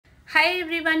Hi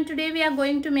everyone, today we are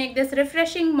going to make this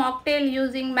refreshing mocktail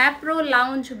using Mapro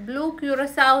Lounge Blue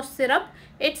Curaçao syrup.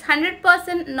 It's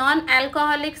 100%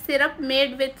 non-alcoholic syrup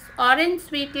made with orange,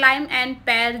 sweet lime and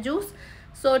pear juice.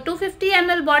 So 250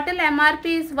 ml bottle, MRP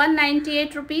is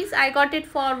 198 rupees. I got it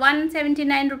for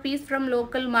 179 rupees from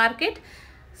local market.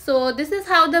 So this is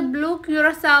how the Blue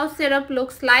Curaçao syrup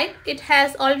looks like. It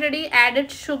has already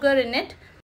added sugar in it.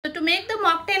 So to make the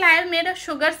mocktail, I have made a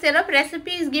sugar syrup.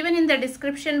 Recipe is given in the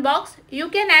description box. You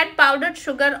can add powdered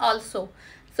sugar also.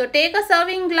 So take a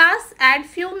serving glass, add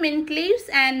few mint leaves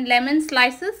and lemon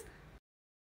slices.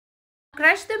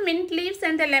 Crush the mint leaves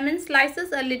and the lemon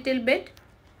slices a little bit.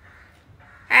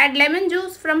 Add lemon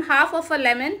juice from half of a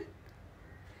lemon.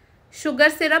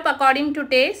 Sugar syrup according to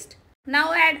taste.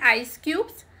 Now add ice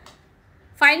cubes.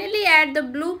 Finally add the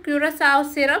Blue Curaçao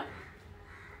syrup.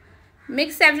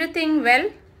 Mix everything well.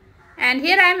 And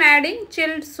here I am adding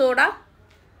chilled soda.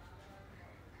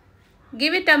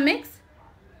 Give it a mix.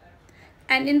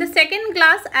 And in the second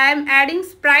glass I am adding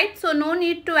Sprite, so no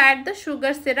need to add the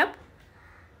sugar syrup.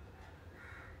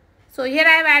 So here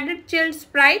I have added chilled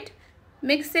Sprite.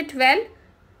 Mix it well.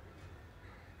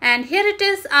 And here it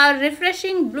is, our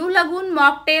refreshing Blue Lagoon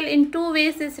mocktail in 2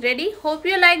 ways is ready. Hope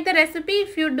you like the recipe.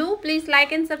 If you do, please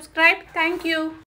like and subscribe. Thank you.